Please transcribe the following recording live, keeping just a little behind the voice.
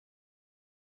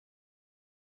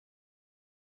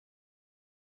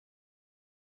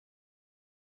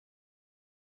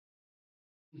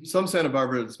Some Santa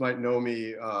Barbara's might know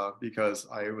me because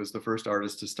I was the first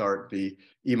artist to start the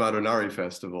Imadonari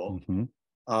Festival.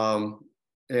 Mm-hmm. Um,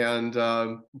 and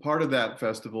part of that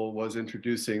festival was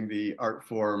introducing the art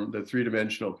form, the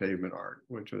three-dimensional pavement art,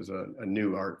 which was a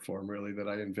new art form really that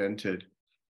I invented.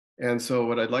 And so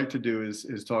what I'd like to do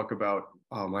is talk about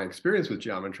my experience with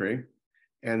geometry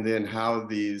and then how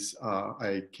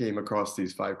I came across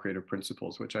these 5 creative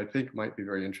principles, which I think might be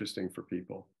very interesting for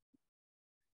people.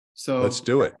 Let's So,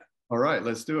 do it. all right,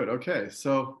 let's do it. Okay,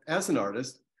 so as an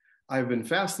artist, I've been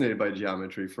fascinated by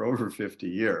geometry for over 50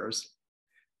 years,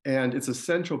 and it's a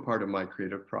central part of my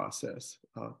creative process.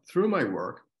 Through my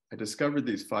work, I discovered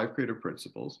these 5 creative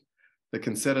principles that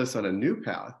can set us on a new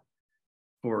path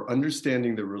for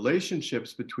understanding the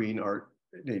relationships between art,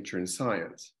 nature, and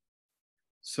science.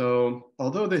 So,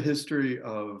 although the history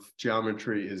of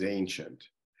geometry is ancient,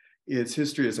 its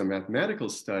history as a mathematical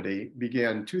study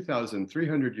began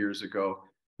 2,300 years ago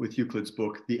with Euclid's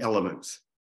book, The Elements.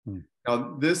 Hmm.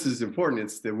 Now, this is important.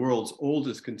 It's the world's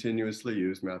oldest continuously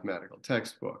used mathematical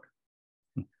textbook.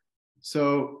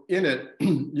 So in it,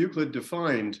 Euclid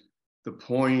defined the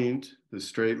point, the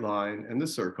straight line, and the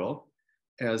circle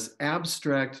as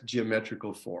abstract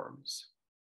geometrical forms.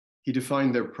 He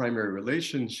defined their primary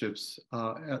relationships,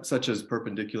 such as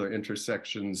perpendicular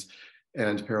intersections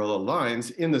and parallel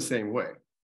lines, in the same way.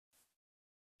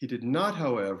 He did not,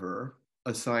 however,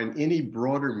 assign any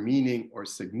broader meaning or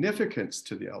significance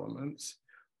to the elements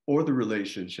or the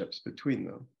relationships between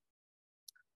them.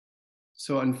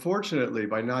 So unfortunately,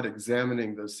 by not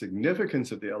examining the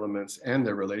significance of the elements and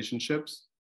their relationships,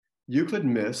 Euclid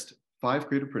missed 5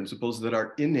 creative principles that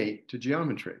are innate to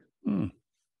geometry.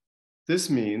 This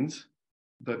means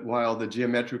that while the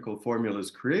geometrical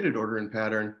formulas created order and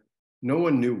pattern, no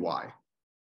one knew why.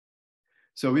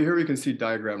 So here we can see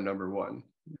diagram number 1.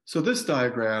 So this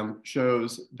diagram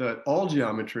shows that all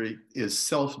geometry is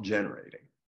self-generating.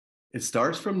 It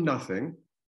starts from nothing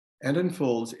and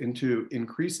unfolds into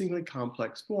increasingly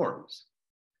complex forms.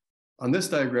 On this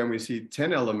diagram, we see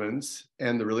 10 elements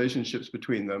and the relationships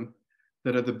between them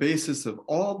that are the basis of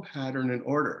all pattern and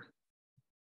order.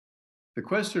 The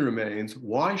question remains,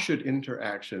 why should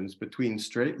interactions between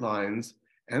straight lines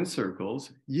and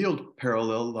circles yield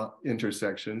parallel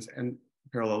intersections and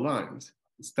parallel lines?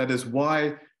 That is,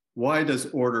 why does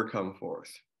order come forth?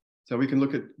 So we can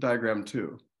look at diagram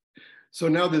 2. So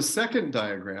now this second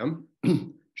diagram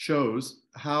shows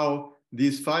how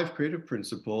these 5 creative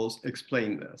principles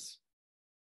explain this.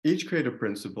 Each creative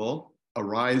principle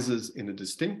arises in a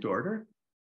distinct order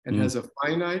and has a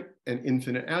finite and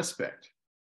infinite aspect.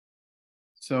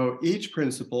 So each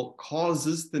principle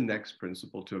causes the next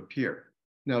principle to appear.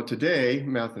 Now today,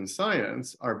 math and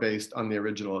science are based on the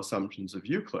original assumptions of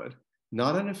Euclid,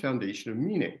 not on a foundation of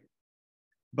meaning.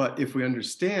 But if we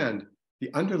understand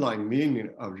the underlying meaning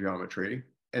of geometry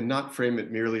and not frame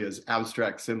it merely as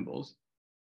abstract symbols,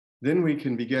 then we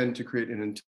can begin to create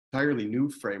an entirely new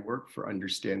framework for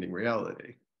understanding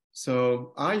reality.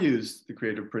 So I use the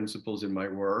creative principles in my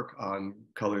work on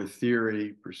color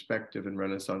theory, perspective, and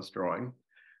Renaissance drawing,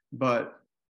 but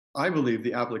I believe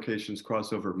the applications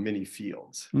cross over many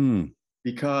fields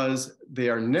because they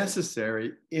are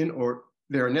necessary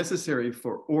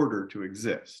for order to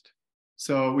exist.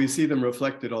 So we see them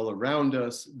reflected all around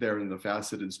us. They're in the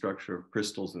faceted structure of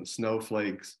crystals and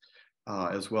snowflakes,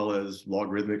 as well as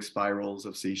logarithmic spirals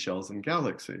of seashells and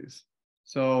galaxies.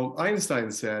 So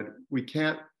Einstein said, we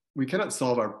cannot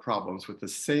solve our problems with the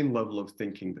same level of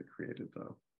thinking that created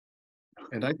them.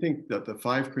 And I think that the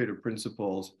 5 creative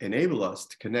principles enable us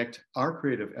to connect our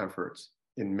creative efforts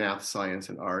in math, science,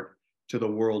 and art to the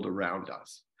world around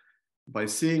us. By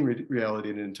seeing reality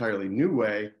in an entirely new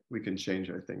way, we can change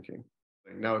our thinking.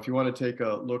 Now, if you want to take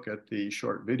a look at the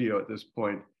short video at this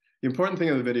point, the important thing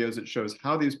in the video is it shows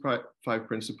how these 5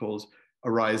 principles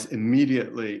arise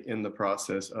immediately in the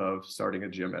process of starting a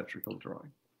geometrical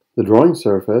drawing. The drawing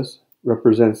surface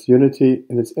represents unity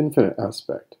in its infinite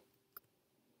aspect.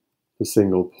 The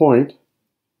single point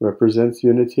represents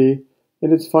unity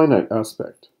in its finite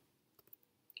aspect.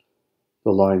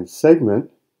 The line segment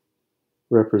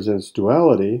represents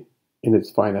duality in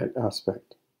its finite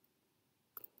aspect.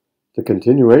 The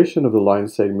continuation of the line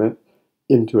segment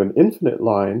into an infinite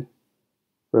line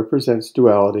represents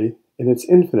duality in its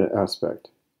infinite aspect.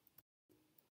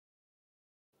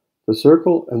 The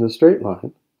circle and the straight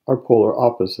line are polar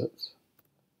opposites.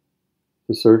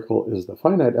 The circle is the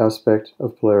finite aspect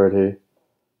of polarity,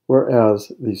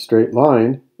 whereas the straight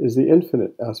line is the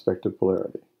infinite aspect of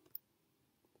polarity.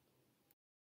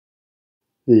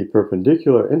 The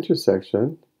perpendicular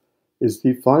intersection is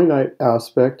the finite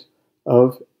aspect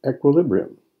of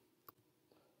equilibrium.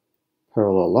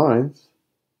 Parallel lines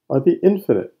are the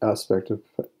infinite aspect of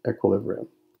equilibrium.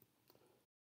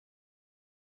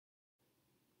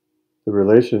 The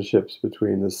relationships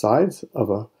between the sides of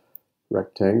a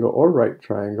rectangle or right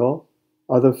triangle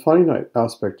are the finite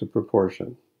aspect of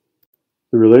proportion.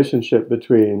 The relationship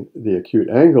between the acute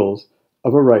angles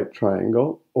of a right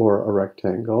triangle or a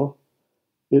rectangle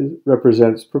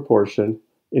represents proportion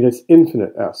in its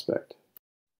infinite aspect.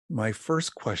 My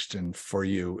first question for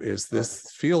you is,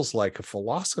 this feels like a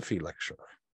philosophy lecture.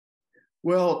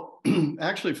 Well,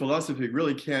 actually, philosophy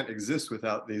really can't exist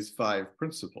without these 5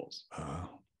 principles.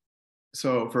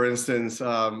 So, for instance,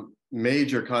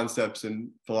 major concepts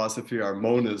in philosophy are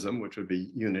monism, which would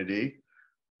be unity,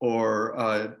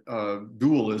 or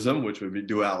dualism, which would be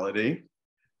duality.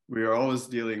 We are always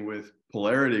dealing with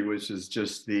polarity, which is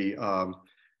just the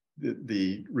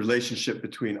relationship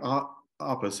between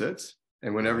opposites.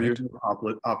 And whenever you have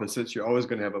opposites, you're always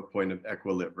going to have a point of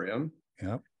equilibrium.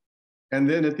 Yep. And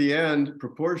then at the end,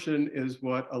 proportion is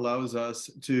what allows us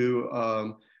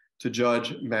to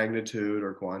judge magnitude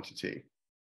or quantity.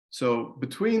 So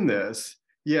between this,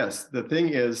 yes, the thing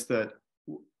is that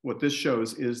what this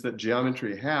shows is that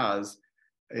geometry has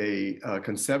a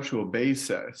conceptual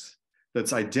basis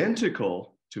that's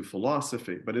identical to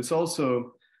philosophy, but it's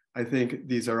also, I think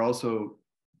these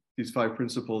 5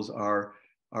 principles are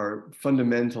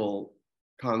fundamental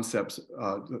concepts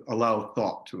that allow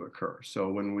thought to occur. So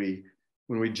when we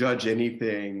judge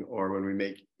anything, or when we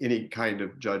make any kind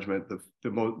of judgment,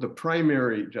 the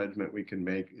primary judgment we can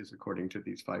make is according to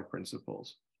these 5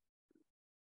 principles.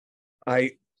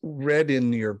 I read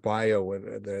in your bio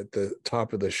at the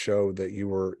top of the show that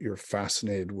you're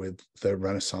fascinated with the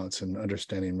Renaissance and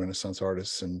understanding Renaissance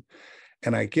artists, and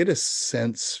I get a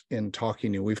sense in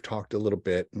talking to you, we've talked a little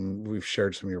bit and we've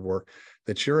shared some of your work,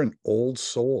 that you're an old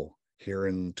soul here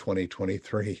in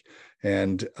 2023.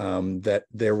 And that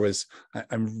there was,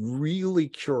 I'm really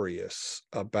curious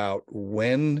about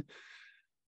when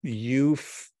you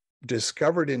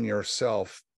discovered in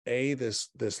yourself,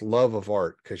 this love of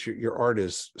art, because your art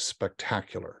is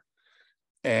spectacular.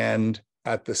 And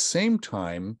at the same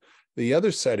time, the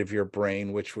other side of your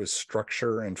brain, which was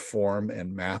structure and form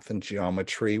and math and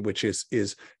geometry, which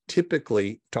is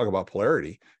typically, talk about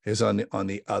polarity, is on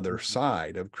the other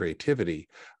side of creativity.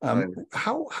 Right.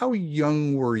 How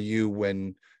young were you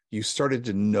when you started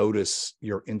to notice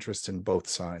your interest in both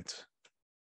sides?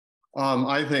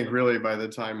 I think really by the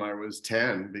time I was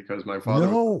 10, because my father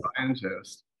was a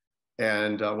scientist.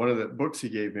 And one of the books he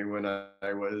gave me when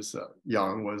I was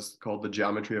young was called The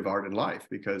Geometry of Art and Life,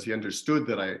 because he understood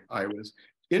that I was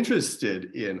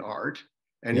interested in art.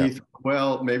 And he thought,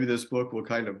 well, maybe this book will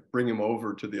kind of bring him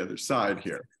over to the other side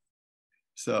here.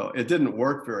 So it didn't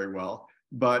work very well,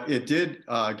 but it did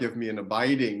give me an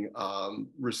abiding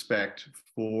respect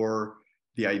for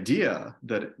the idea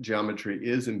that geometry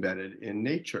is embedded in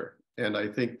nature. And I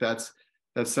think that's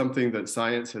something that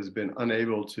science has been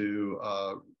unable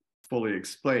to fully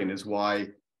explain, is why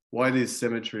these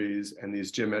symmetries and these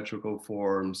geometrical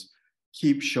forms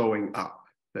keep showing up.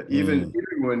 That even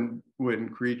when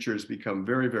creatures become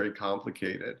very, very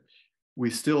complicated, we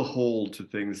still hold to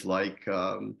things like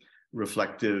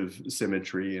reflective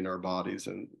symmetry in our bodies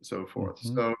and so forth.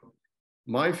 So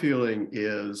my feeling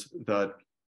is that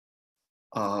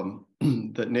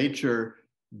that nature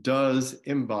does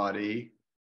embody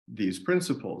these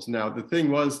principles. Now, the thing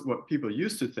was, what people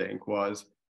used to think was,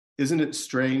 isn't it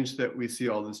strange that we see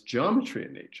all this geometry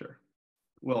in nature?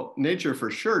 Well, nature for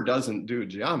sure doesn't do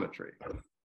geometry.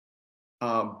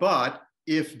 But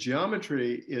if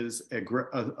geometry is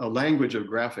a language of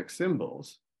graphic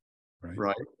symbols,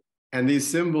 right? And these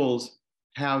symbols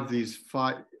have these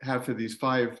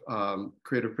five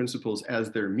creative principles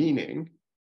as their meaning,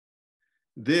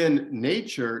 then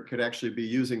nature could actually be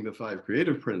using the 5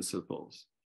 creative principles.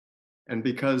 And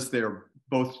because they're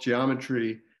both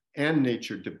geometry and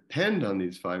nature depend on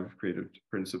these 5 creative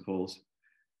principles,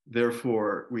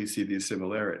 therefore we see these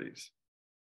similarities.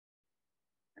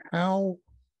 I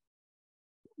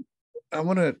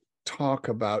want to talk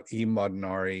about E.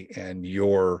 Modinari and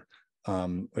your,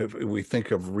 if we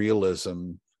think of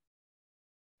realism,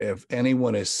 if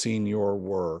anyone has seen your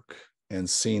work and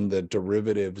seen the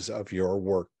derivatives of your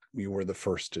work, you were the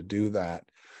first to do that.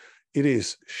 It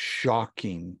is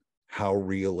shocking how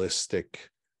realistic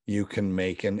you can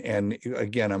make. And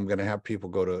again, I'm going to have people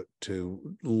go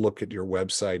to look at your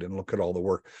website and look at all the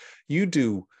work you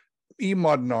do. E.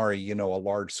 Modinari, a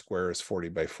large square is 40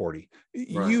 by 40.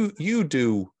 Right. You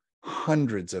do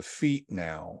hundreds of feet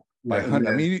now by 100.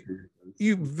 I mean,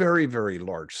 you very, very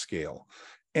large scale.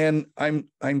 And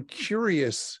I'm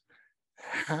curious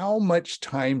how much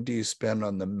time do you spend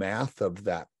on the math of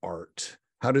that art?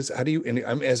 How do you, and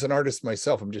I'm, as an artist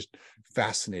myself, I'm just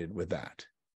fascinated with that.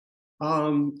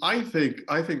 I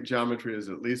think geometry is,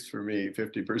 at least for me,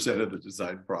 50% of the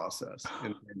design process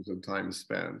in terms of time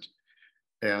spent.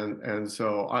 And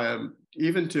so I am,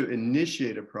 even to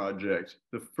initiate a project,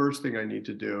 the first thing I need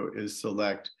to do is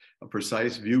select a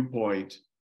precise viewpoint,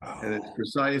 and it's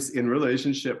precise in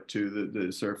relationship to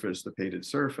the surface, the painted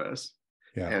surface,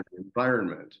 and the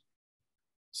environment.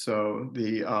 So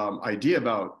the idea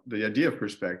of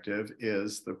perspective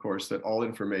is, of course, that all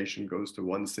information goes to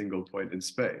one single point in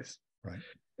space. Right.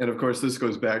 And of course, this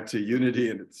goes back to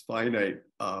unity and its finite,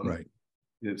 right.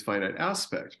 in its finite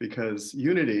aspect, because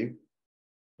unity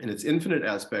in its infinite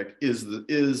aspect is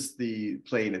the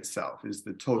plane itself, is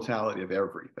the totality of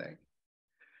everything.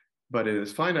 But in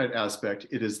its finite aspect,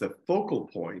 it is the focal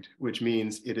point, which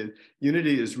means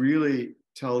unity is really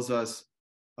tells us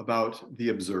about the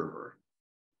observer.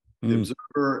 The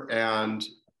observer and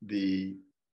the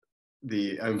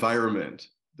environment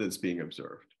that's being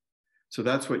observed. So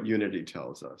that's what unity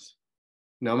tells us.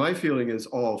 Now, my feeling is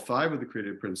all 5 of the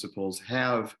creative principles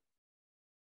have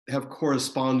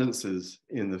correspondences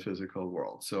in the physical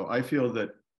world. So I feel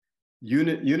that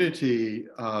unity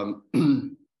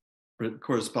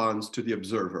corresponds to the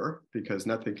observer, because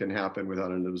nothing can happen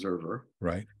without an observer.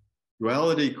 Right.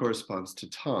 Duality corresponds to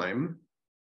time.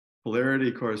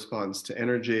 Polarity corresponds to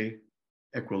energy.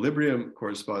 Equilibrium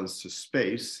corresponds to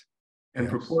space. And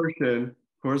proportion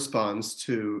corresponds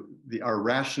to our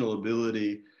rational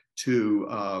ability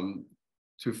to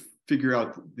figure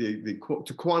out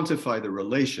to quantify the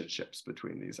relationships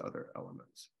between these other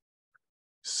elements.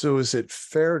 So is it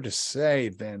fair to say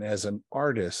then, as an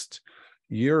artist,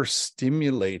 you're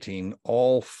stimulating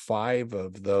all 5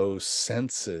 of those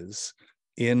senses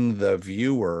in the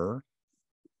viewer?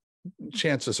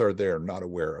 Chances are they're not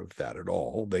aware of that at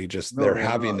all. They're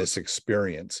having this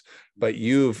experience, but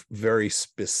you've very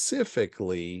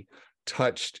specifically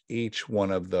touched each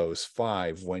one of those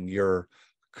 5 when you're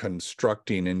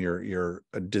constructing and you're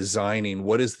designing,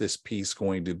 what is this piece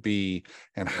going to be,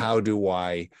 and how do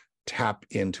I tap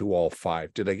into all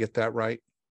 5? Did I get that right?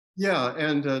 Yeah,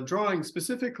 and drawing,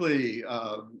 specifically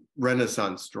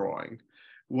Renaissance drawing,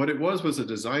 what it was a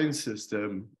design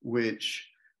system which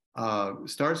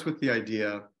starts with the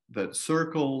idea that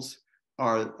circles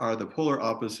are the polar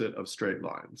opposite of straight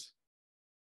lines.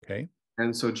 Okay.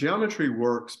 And so geometry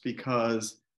works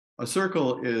because a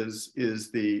circle is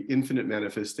the infinite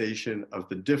manifestation of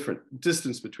the different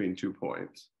distance between 2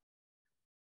 points,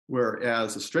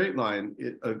 whereas a straight line,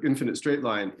 an infinite straight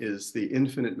line, is the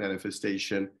infinite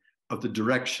manifestation of the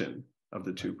direction of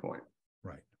the 2 points.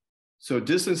 Right. So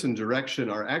distance and direction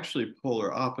are actually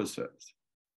polar opposites.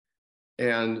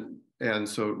 And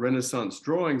so Renaissance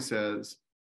drawing says,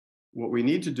 what we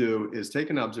need to do is take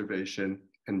an observation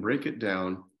and break it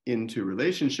down into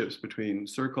relationships between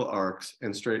circle arcs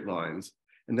and straight lines.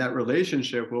 And that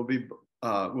relationship will be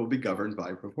governed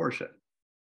by proportion.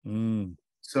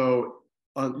 So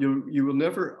you will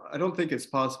never, I don't think it's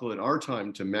possible in our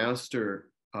time to master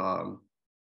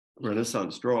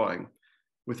Renaissance drawing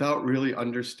without really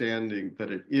understanding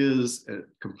that it is a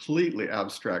completely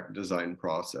abstract design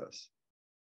process.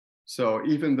 So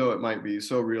even though it might be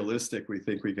so realistic, we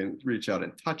think we can reach out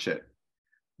and touch it,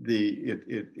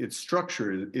 its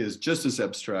structure is just as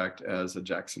abstract as a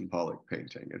Jackson Pollock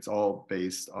painting. It's all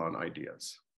based on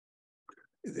ideas.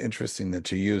 It's interesting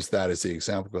that you use that as the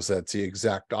example, because that's the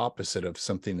exact opposite of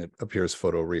something that appears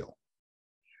photoreal.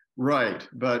 Right,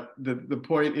 but the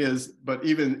point is, but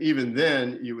even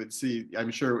then, you would see,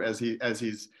 I'm sure, as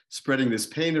he's spreading this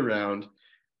paint around,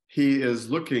 he is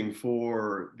looking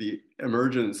for the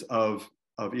emergence of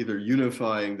either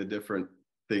unifying the different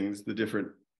things, the different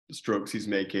strokes he's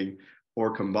making,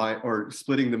 or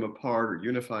splitting them apart, or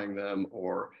unifying them,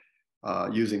 or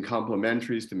using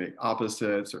complementaries to make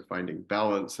opposites, or finding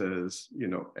balances,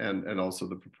 and also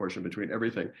the proportion between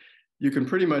everything. You can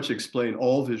pretty much explain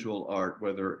all visual art,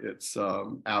 whether it's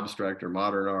abstract or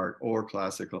modern art or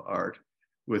classical art,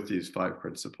 with these 5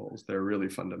 principles. They're really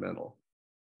fundamental.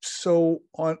 So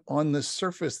on the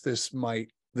surface, this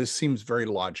seems very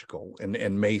logical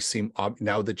and may seem,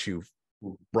 now that you've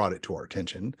brought it to our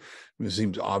attention, it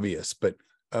seems obvious, but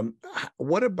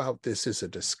what about this as a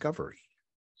discovery?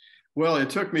 Well, it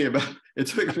took me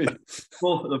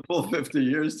the full 50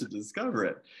 years to discover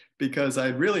it, because I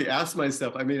really asked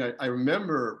myself, I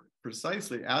remember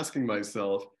precisely asking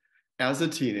myself as a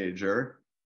teenager,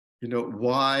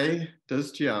 why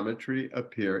does geometry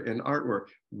appear in artwork?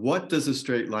 What does a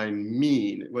straight line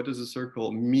mean? What does a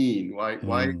circle mean? Why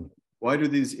Why do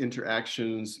these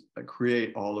interactions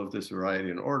create all of this variety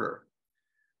and order?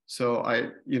 So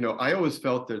I always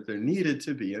felt that there needed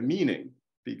to be a meaning,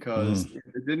 because if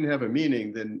it didn't have a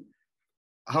meaning, then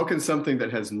how can something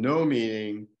that has no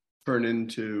meaning turn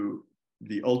into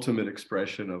the ultimate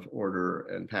expression of order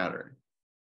and pattern?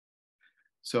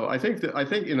 So I think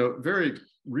in a very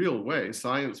real way,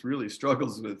 science really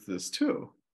struggles with this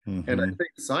too. And I think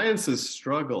science's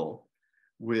struggle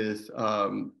with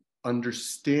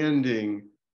understanding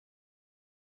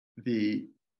the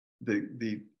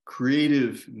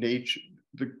creative nature,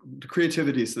 the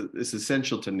creativity is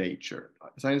essential to nature.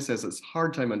 Science has this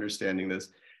hard time understanding this.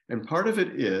 And part of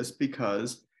it is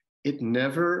because it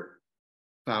never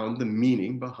found the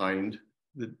meaning behind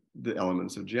the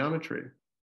elements of geometry.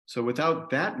 So without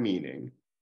that meaning,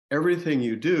 everything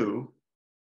you do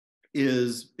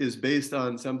is based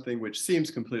on something which seems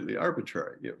completely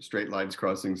arbitrary. Straight lines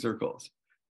crossing circles,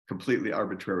 completely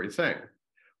arbitrary thing.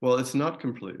 Well, it's not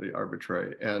completely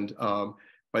arbitrary. And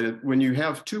when you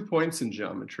have 2 points in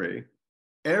geometry,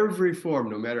 every form,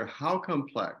 no matter how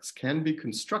complex, can be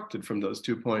constructed from those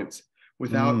 2 points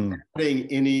without adding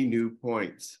any new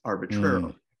points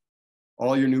arbitrarily.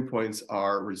 All your new points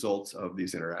are results of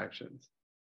these interactions.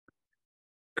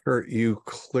 Kurt, you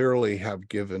clearly have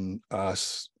given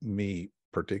us, me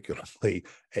particularly,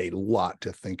 a lot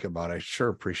to think about. I sure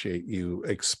appreciate you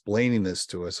explaining this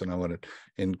to us, and I want to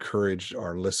encourage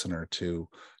our listener to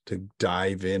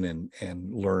dive in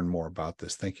and learn more about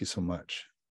this. Thank you so much.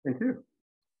 Thank you.